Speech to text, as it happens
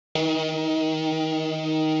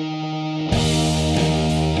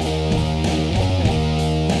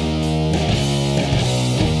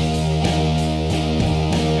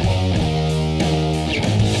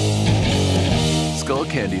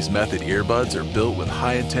These Method earbuds are built with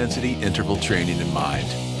high-intensity interval training in mind.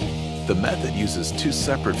 The Method uses two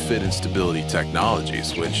separate fit and stability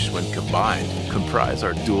technologies, which, when combined, comprise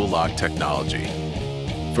our dual lock technology.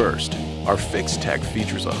 First, our fixed tech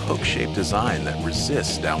features a hook-shaped design that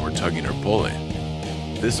resists downward tugging or pulling.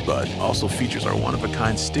 This bud also features our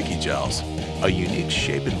one-of-a-kind sticky gels, a unique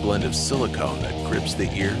shape and blend of silicone that grips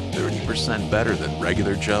the ear 30% better than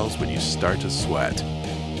regular gels when you start to sweat.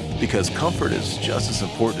 Because comfort is just as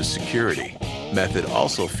important as security, Method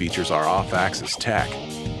also features our off-axis tech,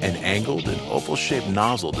 an angled and oval-shaped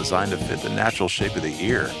nozzle designed to fit the natural shape of the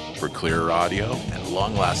ear for clearer audio and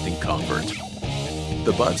long-lasting comfort.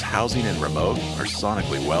 The bud's housing and remote are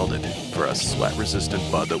sonically welded for a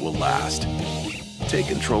sweat-resistant bud that will last. Take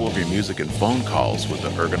control of your music and phone calls with the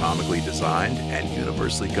ergonomically designed and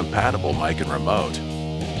universally compatible mic and remote.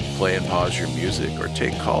 Play and pause your music or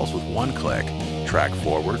take calls with one click, track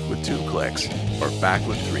forward with 2 clicks, or back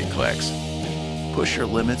with 3 clicks. Push your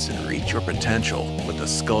limits and reach your potential with the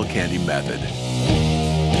Skullcandy Method.